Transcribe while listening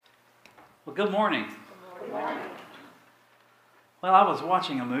Well, good morning. Good morning. Well, I was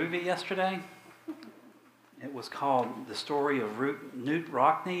watching a movie yesterday. It was called The Story of Newt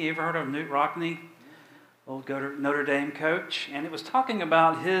Rockne. You ever heard of Newt Rockne? Old Notre Dame coach. And it was talking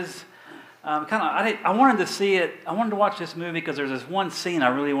about his I wanted to see it. I wanted to watch this movie because there's this one scene I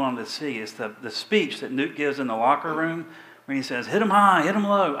really wanted to see. It's the speech that Newt gives in the locker room where he says, "Hit him high, hit him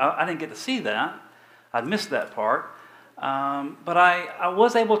low." I didn't get to see that. I'd missed that part. But I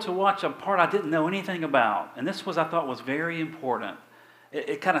was able to watch a part I didn't know anything about. And this I thought was very important.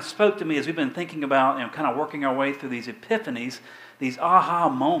 It kind of spoke to me as we've been thinking about, kind of working our way through these epiphanies, these aha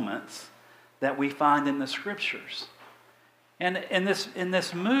moments that we find in the Scriptures. And in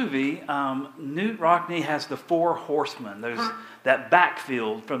this movie, Newt Rockne has the four horsemen, that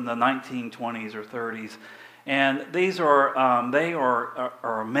backfield from the 1920s or 30s. And these are they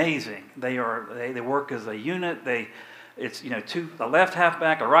are amazing. They work as a unit. It's a left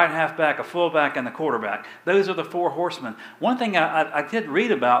halfback, a right halfback, a fullback, and the quarterback. Those are the four horsemen. One thing I did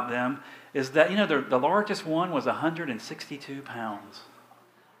read about them is that the largest one was 162 pounds.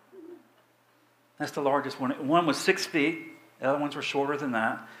 That's the largest one. One was 6 feet. The other ones were shorter than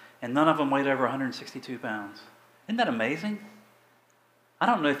that, and none of them weighed over 162 pounds. Isn't that amazing? I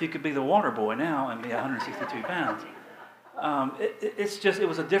don't know if you could be the water boy now and be 162 pounds. It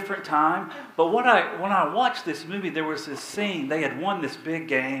was a different time. But when I watched this movie, there was this scene. They had won this big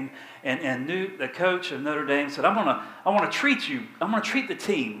game, and Newt, the coach of Notre Dame, said, I want to treat you. I'm going to treat the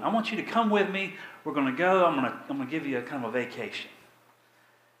team. I want you to come with me. We're going to go. I'm going to give you a kind of a vacation."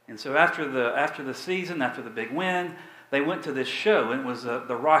 And so after the season, after the big win, they went to this show, and it was the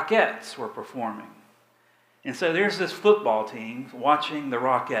Rockettes were performing. And so there's this football team watching the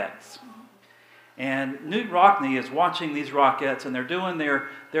Rockettes. And Newt Rockne is watching these Rockettes, and they're doing their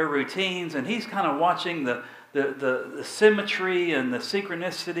routines, and he's kind of watching the symmetry and the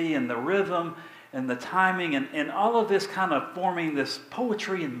synchronicity and the rhythm and the timing and all of this kind of forming this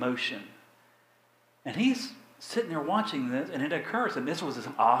poetry in motion. And he's sitting there watching this, and it occurs, and this was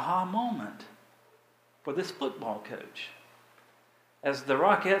an aha moment for this football coach. As the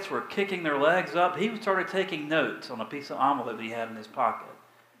Rockettes were kicking their legs up, he started taking notes on a piece of envelope he had in his pocket.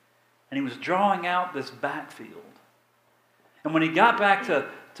 And he was drawing out this backfield. And when he got back to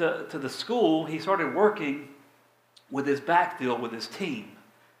the school, he started working with his backfield with his team.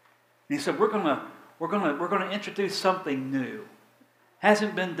 And he said, we're gonna introduce something new.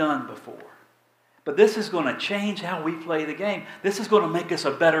 Hasn't been done before. But this is going to change how we play the game. This is going to make us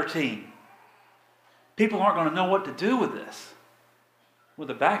a better team. People aren't going to know what to do with this. Well,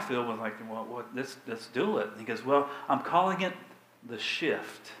 the backfield was like, well, let's do it. And he goes, well, I'm calling it the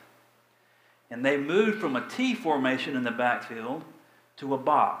shift. And they moved from a T formation in the backfield to a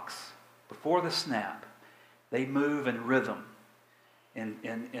box before the snap. They move in rhythm, in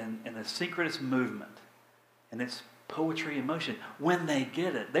a synchronous movement. And it's poetry in motion. When they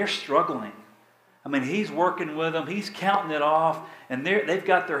get it, they're struggling. I mean, he's working with them. He's counting it off. And they've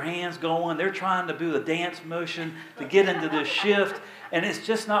got their hands going. They're trying to do the dance motion to get into this shift. And it's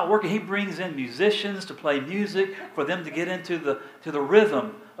just not working. He brings in musicians to play music for them to get into the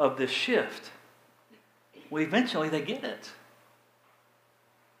rhythm of this shift. Well, eventually they get it.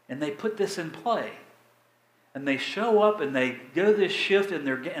 And they put this in play. And they show up and they go this shift in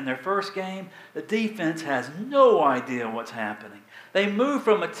their first game. The defense has no idea what's happening. They move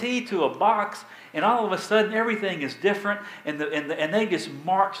from a T to a box, and all of a sudden everything is different, and they just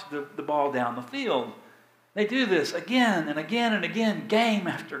march the ball down the field. They do this again and again and again, game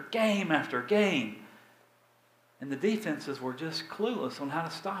after game after game. And the defenses were just clueless on how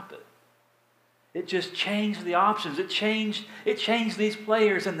to stop it. It just changed the options. It changed these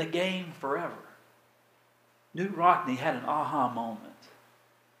players in the game forever. Newt Rockne had an aha moment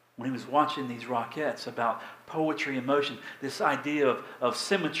when he was watching these Rockettes about poetry and motion, this idea of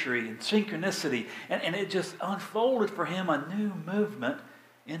symmetry and synchronicity, and it just unfolded for him a new movement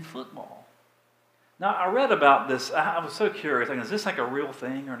in football. Now, I read about this. I was so curious. Is this like a real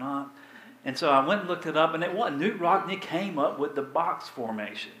thing or not? And so I went and looked it up, and Newt Rockne came up with the box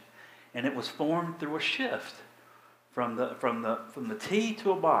formation, and it was formed through a shift from the T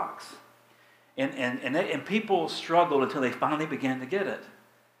to a box. And people struggled until they finally began to get it.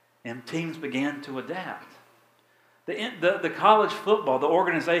 And teams began to adapt. The college football, the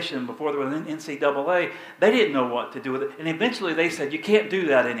organization before there was an NCAA, they didn't know what to do with it. And eventually they said, you can't do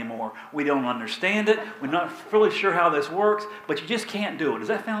that anymore. We don't understand it. We're not really sure how this works, but you just can't do it. Does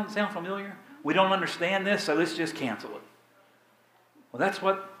that sound familiar? We don't understand this, so let's just cancel it. Well, that's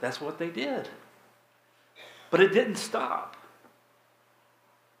what they did. But it didn't stop.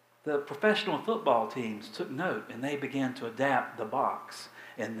 The professional football teams took note, and they began to adapt the box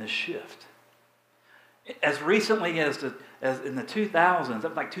and the shift. As recently as in the 2000s,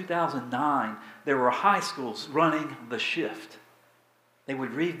 up like 2009, there were high schools running the shift. They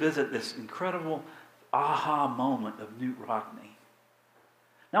would revisit this incredible aha moment of Newt Rockney.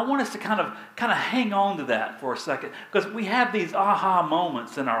 Now I want us to kind of hang on to that for a second, because we have these aha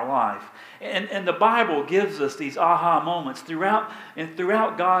moments in our life. And the Bible gives us these aha moments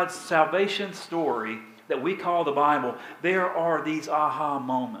throughout God's salvation story that we call the Bible. There are these aha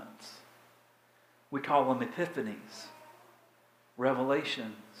moments. We call them epiphanies,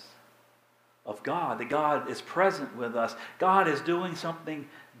 revelations of God, that God is present with us. God is doing something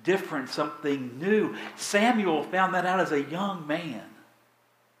different, something new. Samuel found that out as a young man.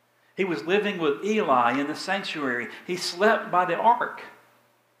 He was living with Eli in the sanctuary. He slept by the ark.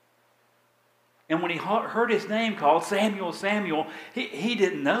 And when he heard his name called, Samuel, Samuel, he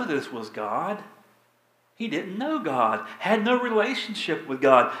didn't know this was God. He didn't know God, had no relationship with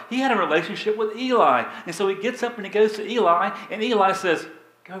God. He had a relationship with Eli. And so he gets up and he goes to Eli, and Eli says,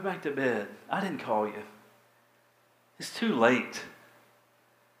 "Go back to bed. I didn't call you. It's too late.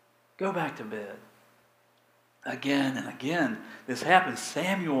 Go back to bed." Again and again, this happens.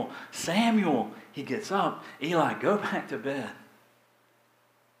 Samuel, Samuel. He gets up. Eli, go back to bed.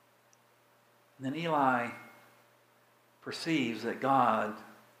 And then Eli perceives that God,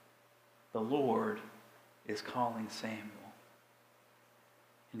 the Lord, is calling Samuel.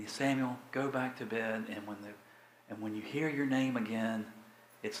 And he's, "Samuel, go back to bed, and when you hear your name again,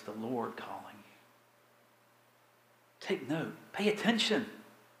 it's the Lord calling you." Take note. Pay attention.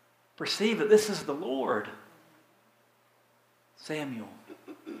 Perceive that this is the Lord. "Samuel,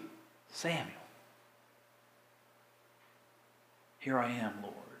 Samuel. Here I am,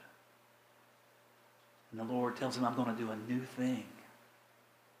 Lord." And the Lord tells him, "I'm going to do a new thing.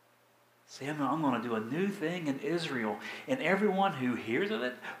 Samuel, I'm going to do a new thing in Israel. And everyone who hears of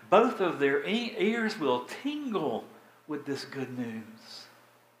it, both of their ears will tingle with this good news."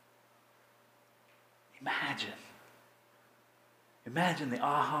 Imagine the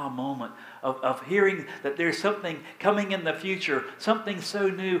aha moment of hearing that there's something coming in the future, something so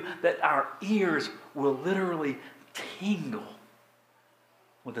new that our ears will literally tingle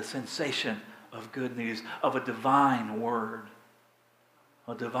with the sensation of good news, of a divine word,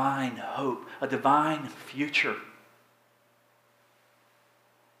 a divine hope, a divine future.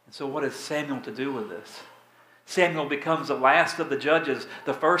 And so what is Samuel to do with this? Samuel becomes the last of the judges,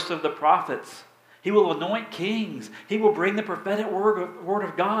 the first of the prophets. He will anoint kings. He will bring the prophetic word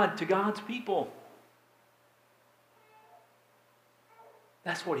of God to God's people.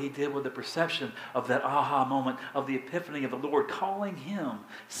 That's what he did with the perception of that aha moment, of the epiphany of the Lord calling him,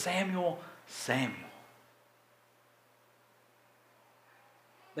 "Samuel, Samuel."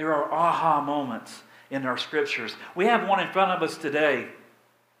 There are aha moments in our scriptures. We have one in front of us today.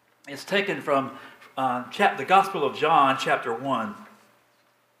 It's taken from the Gospel of John, chapter 1.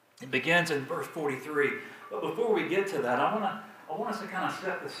 It begins in verse 43. But before we get to that, I want us to kind of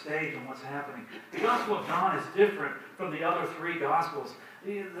set the stage on what's happening. The Gospel of John is different from the other three Gospels.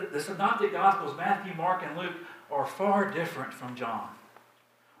 The Synoptic Gospels, Matthew, Mark, and Luke, are far different from John.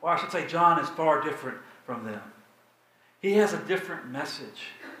 Or I should say John is far different from them. He has a different message.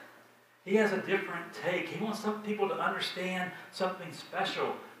 He has a different take. He wants some people to understand something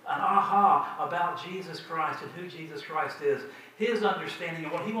special, an aha about Jesus Christ and who Jesus Christ is. His understanding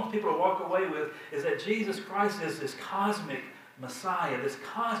of what he wants people to walk away with is that Jesus Christ is this cosmic Messiah, this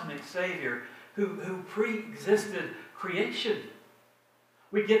cosmic Savior who pre-existed creation.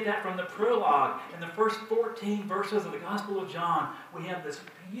 We get that from the prologue. In the first 14 verses of the Gospel of John, we have this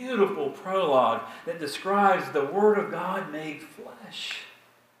beautiful prologue that describes the Word of God made flesh.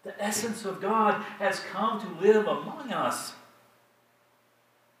 The essence of God has come to live among us,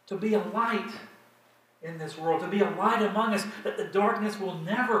 to be a light in this world, to be a light among us that the darkness will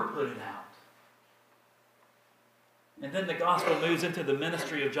never put it out. And then the Gospel moves into the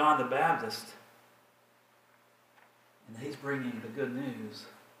ministry of John the Baptist. And he's bringing the good news.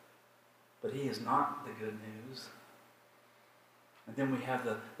 But he is not the good news. And then we have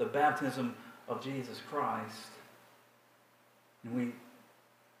the baptism of Jesus Christ. And we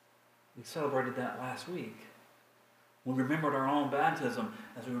celebrated that last week. We remembered our own baptism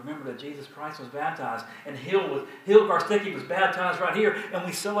as we remembered that Jesus Christ was baptized. And Hill Garstecki was baptized right here. And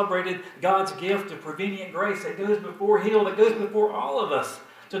we celebrated God's gift of prevenient grace that goes before Hill, that goes before all of us,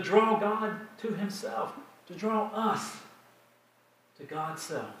 to draw God to himself, to draw us to God's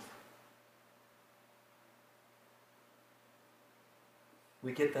self.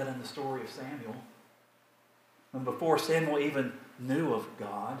 We get that in the story of Samuel. And before Samuel even knew of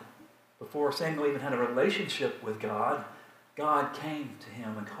God, before Samuel even had a relationship with God, God came to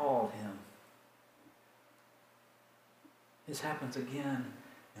him and called him. This happens again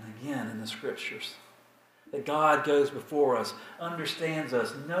and again in the Scriptures. That God goes before us, understands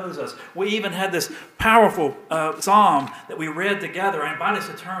us, knows us. We even had this powerful psalm that we read together. I invite us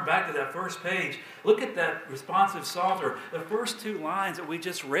to turn back to that first page. Look at that responsive psalter, the first two lines that we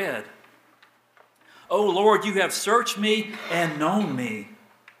just read. "O Lord, you have searched me and known me.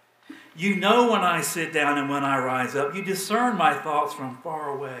 You know when I sit down and when I rise up. You discern my thoughts from far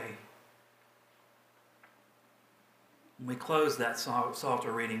away." And we close that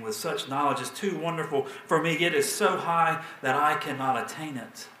Psalter reading with such knowledge is too wonderful for me. It is so high that I cannot attain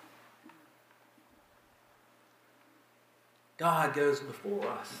it. God goes before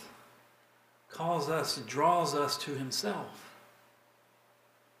us, calls us, draws us to himself.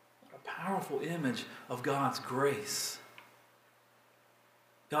 What a powerful image of God's grace.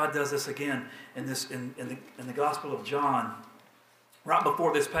 God does this again in the Gospel of John. Right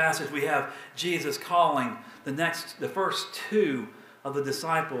before this passage, we have Jesus calling the first two of the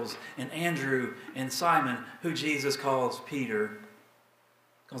disciples, and Andrew and Simon, who Jesus calls Peter,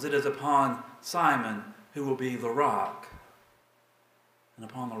 because it is upon Simon who will be the rock, and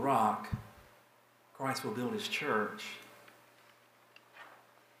upon the rock, Christ will build his church.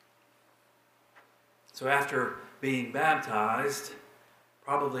 So after being baptized,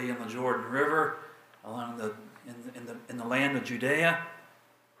 probably in the Jordan River, in the land of Judea.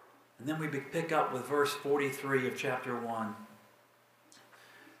 And then we pick up with verse 43 of chapter 1.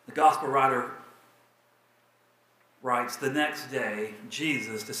 The gospel writer writes, "The next day,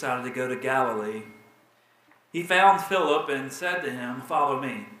 Jesus decided to go to Galilee. He found Philip and said to him, 'Follow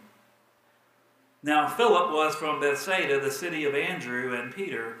me.' Now Philip was from Bethsaida, the city of Andrew and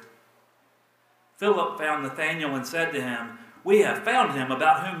Peter. Philip found Nathanael and said to him, 'We have found him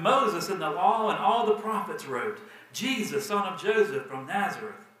about whom Moses in the law and all the prophets wrote, Jesus, son of Joseph from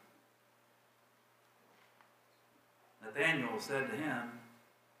Nazareth.' Nathanael said to him,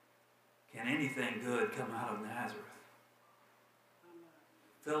 'Can anything good come out of Nazareth?'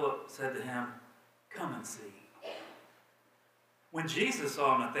 Philip said to him, 'Come and see.' When Jesus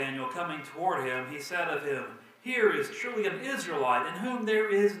saw Nathanael coming toward him, he said of him, 'Here is truly an Israelite in whom there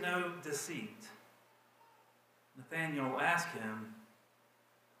is no deceit.' Nathanael asked him,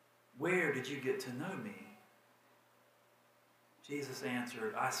 'Where did you get to know me?' Jesus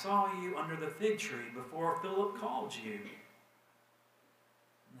answered, 'I saw you under the fig tree before Philip called you.'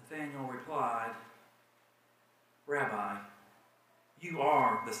 Nathanael replied, 'Rabbi, you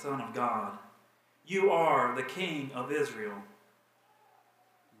are the Son of God. You are the King of Israel.'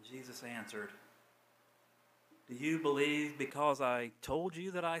 And Jesus answered, 'Do you believe because I told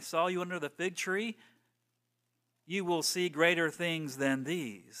you that I saw you under the fig tree? You will see greater things than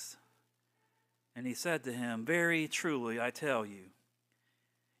these.' And he said to him, 'Very truly I tell you,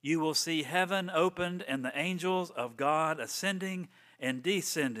 you will see heaven opened and the angels of God ascending and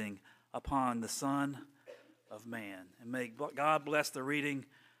descending upon the Son of Man.'" And may God bless the reading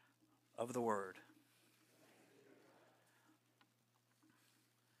of the Word.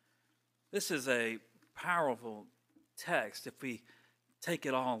 This is a powerful text if we take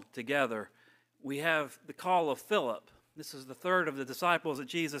it all together. We have the call of Philip. This is the third of the disciples that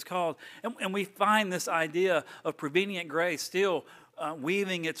Jesus called. And we find this idea of prevenient grace still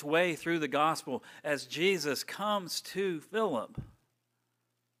weaving its way through the gospel as Jesus comes to Philip.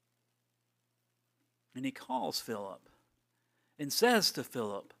 And he calls Philip and says to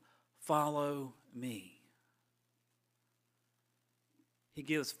Philip, "Follow me." He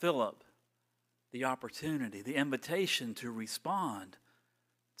gives Philip the opportunity, the invitation to respond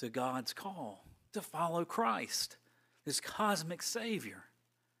to God's call, to follow Christ, his cosmic Savior.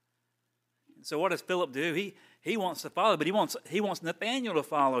 And so what does Philip do? He wants to follow, but he wants Nathanael to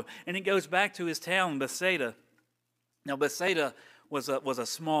follow. And he goes back to his town, Bethsaida. Now, Bethsaida was a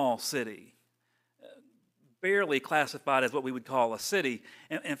small city, barely classified as what we would call a city.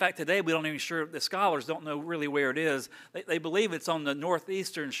 In fact, today we don't even sure, the scholars don't know really where it is. They believe it's on the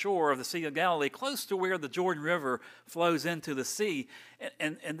northeastern shore of the Sea of Galilee, close to where the Jordan River flows into the sea,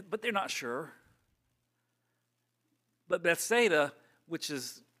 but they're not sure. But Bethsaida, which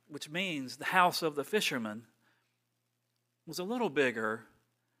means the house of the fishermen, was a little bigger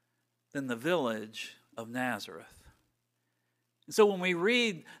than the village of Nazareth. And so when we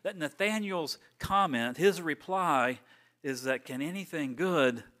read that Nathanael's comment, his reply is that, "Can anything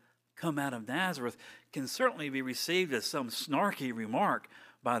good come out of Nazareth?" can certainly be received as some snarky remark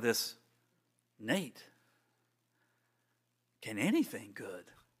by this Nate. Can anything good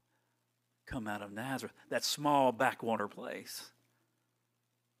come out of Nazareth, that small backwater place?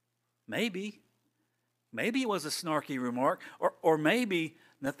 Maybe it was a snarky remark, or maybe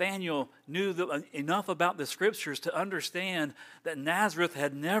Nathanael knew enough about the Scriptures to understand that Nazareth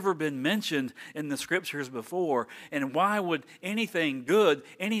had never been mentioned in the Scriptures before. And why would anything good,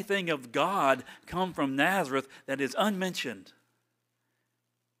 anything of God, come from Nazareth that is unmentioned?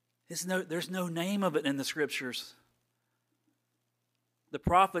 There's no name of it in the Scriptures. The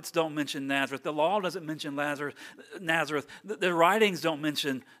prophets don't mention Nazareth. The law doesn't mention Nazareth. The writings don't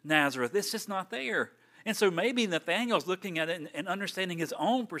mention Nazareth. It's just not there. And so maybe Nathanael's looking at it and understanding his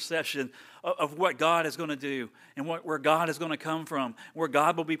own perception of what God is going to do and where God is going to come from, where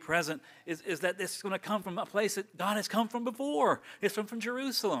God will be present, is that it's going to come from a place that God has come from before. It's from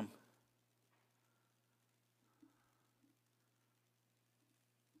Jerusalem.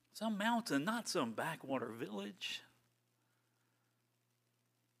 Some mountain, not some backwater village.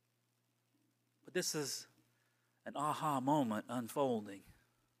 But this is an aha moment unfolding.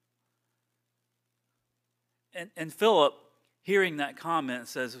 And Philip, hearing that comment,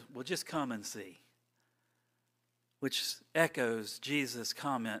 says, well, just come and see. Which echoes Jesus'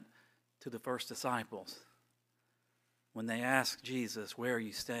 comment to the first disciples. When they ask Jesus, where are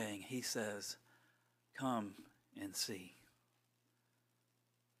you staying? He says, come and see.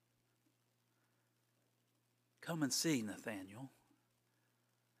 Come and see, Nathanael.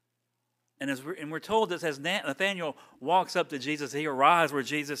 And we're told that as Nathanael walks up to Jesus, he arrives where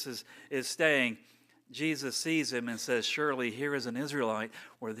Jesus is staying. Jesus sees him and says, surely here is an Israelite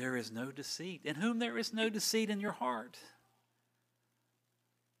where there is no deceit, in whom there is no deceit in your heart.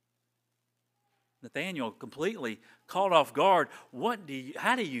 Nathanael, completely caught off guard.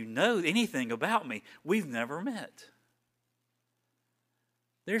 How do you know anything about me? We've never met.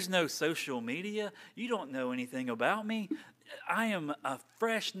 There's no social media. You don't know anything about me. I am a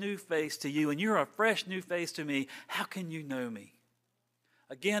fresh new face to you, and you're a fresh new face to me. How can you know me?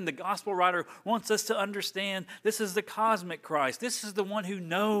 Again, the gospel writer wants us to understand this is the cosmic Christ. This is the one who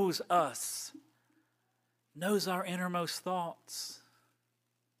knows us, knows our innermost thoughts,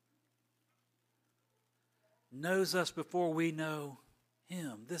 knows us before we know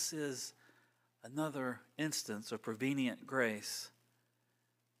him. This is another instance of prevenient grace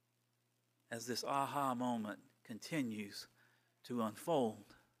as this aha moment continues to unfold.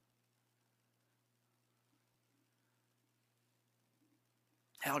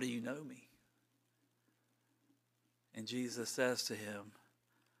 How do you know me? And Jesus says to him,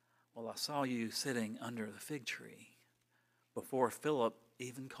 well, I saw you sitting under the fig tree before Philip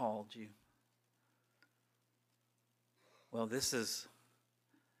even called you. Well, this is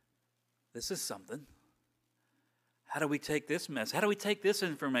something. How do we take this mess? How do we take this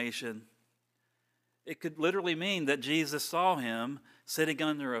information? It could literally mean that Jesus saw him sitting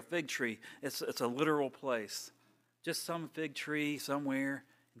under a fig tree. It's a literal place. Just some fig tree somewhere.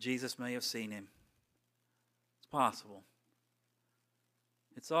 Jesus may have seen him. It's possible.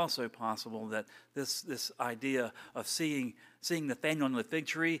 It's also possible that this idea of seeing Nathanael on the fig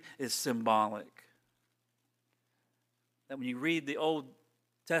tree is symbolic. That when you read the Old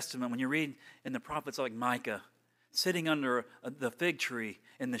Testament, when you read in the prophets like Micah, sitting under the fig tree,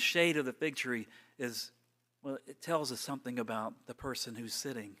 in the shade of the fig tree, it tells us something about the person who's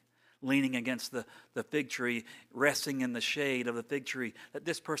sitting, leaning against the fig tree, resting in the shade of the fig tree, that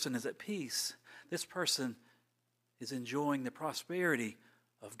this person is at peace. This person is enjoying the prosperity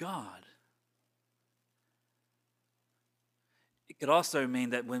of God. It could also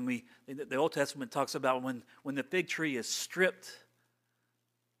mean that the Old Testament talks about when the fig tree is stripped,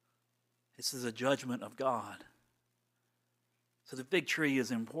 this is a judgment of God. So the fig tree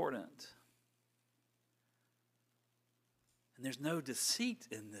is important. And there's no deceit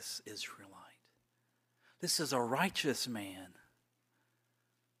in this Israelite. This is a righteous man.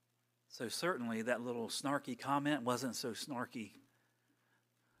 So certainly that little snarky comment wasn't so snarky.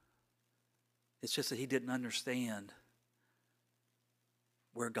 It's just that he didn't understand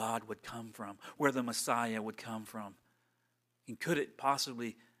where God would come from, where the Messiah would come from. And could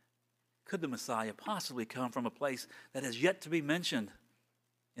the Messiah possibly come from a place that has yet to be mentioned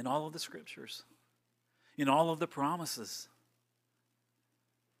in all of the Scriptures, in all of the promises?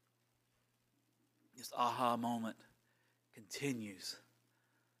 This aha moment continues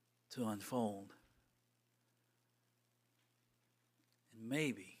to unfold. And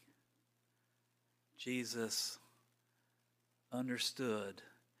maybe Jesus understood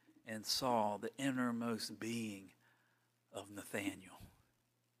and saw the innermost being of Nathanael.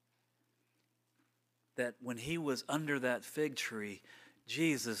 That when he was under that fig tree,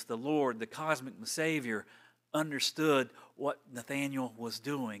 Jesus, the Lord, the cosmic Savior, understood what Nathanael was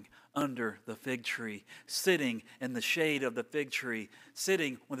doing under the fig tree, sitting in the shade of the fig tree,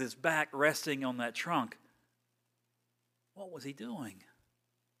 sitting with his back resting on that trunk. What was he doing?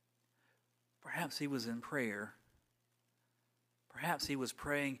 Perhaps he was in prayer. Perhaps he was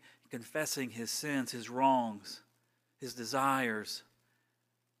praying, confessing his sins, his wrongs, his desires,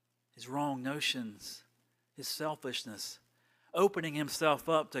 his wrong notions, his selfishness, opening himself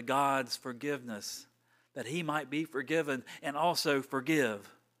up to God's forgiveness, that he might be forgiven and also forgive.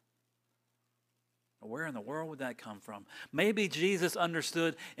 Where in the world would that come from? Maybe Jesus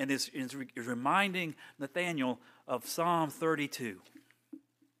understood and is reminding Nathanael of Psalm 32.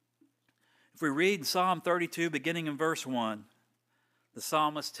 If we read Psalm 32, beginning in verse 1, the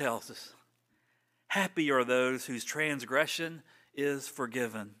psalmist tells us, "Happy are those whose transgression is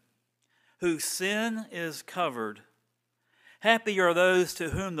forgiven, whose sin is covered. Happy are those to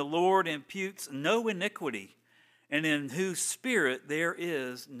whom the Lord imputes no iniquity, and in whose spirit there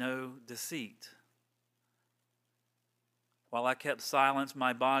is no deceit. While I kept silence,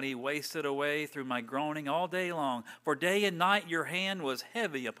 my body wasted away through my groaning all day long. For day and night your hand was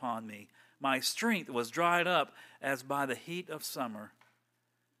heavy upon me. My strength was dried up as by the heat of summer.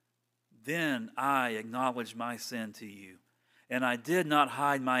 Then I acknowledged my sin to you, and I did not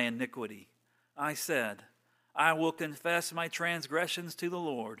hide my iniquity. I said, I will confess my transgressions to the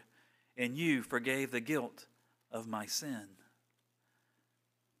Lord, and you forgave the guilt of my sin."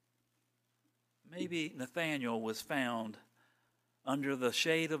 Maybe Nathanael was found under the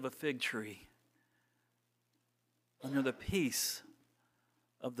shade of a fig tree, under the peace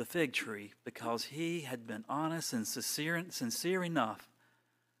of the fig tree, because he had been honest and sincere enough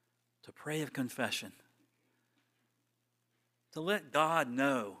to pray of confession, to let God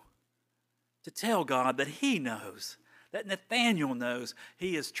know, to tell God that he knows, that Nathanael knows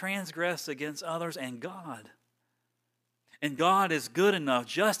he has transgressed against others and God. And God is good enough,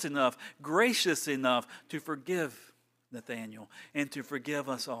 just enough, gracious enough to forgive Nathanael and to forgive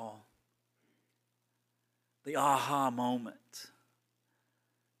us all. The aha moment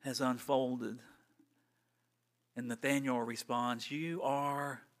has unfolded. And Nathanael responds, "You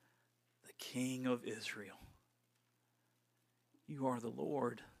are the King of Israel. You are the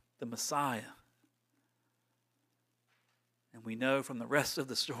Lord, the Messiah." And we know from the rest of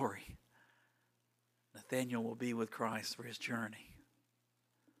the story, Nathanael will be with Christ for his journey.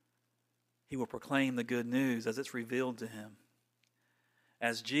 He will proclaim the good news as it's revealed to him.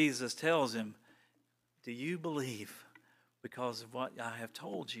 As Jesus tells him, "Do you believe because of what I have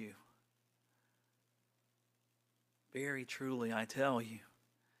told you? Very truly I tell you,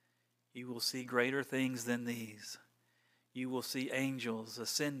 you will see greater things than these. You will see angels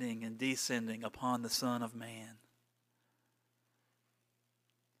ascending and descending upon the Son of Man."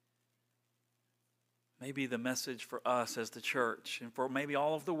 Maybe the message for us as the church and for maybe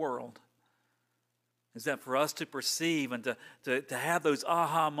all of the world is that for us to perceive and to have those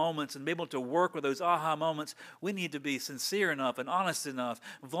aha moments and be able to work with those aha moments, we need to be sincere enough and honest enough,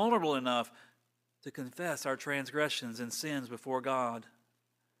 vulnerable enough to confess our transgressions and sins before God.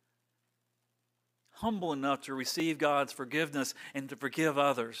 Humble enough to receive God's forgiveness and to forgive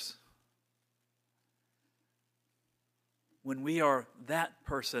others. When we are that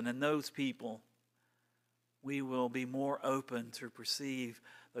person and those people, we will be more open to perceive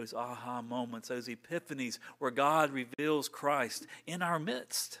those aha moments, those epiphanies where God reveals Christ in our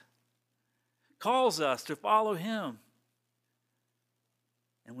midst, calls us to follow him.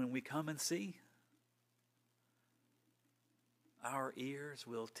 And when we come and see, our ears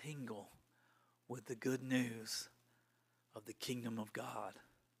will tingle with the good news of the kingdom of God.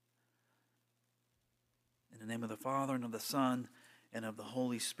 In the name of the Father, and of the Son, and of the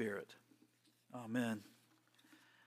Holy Spirit. Amen.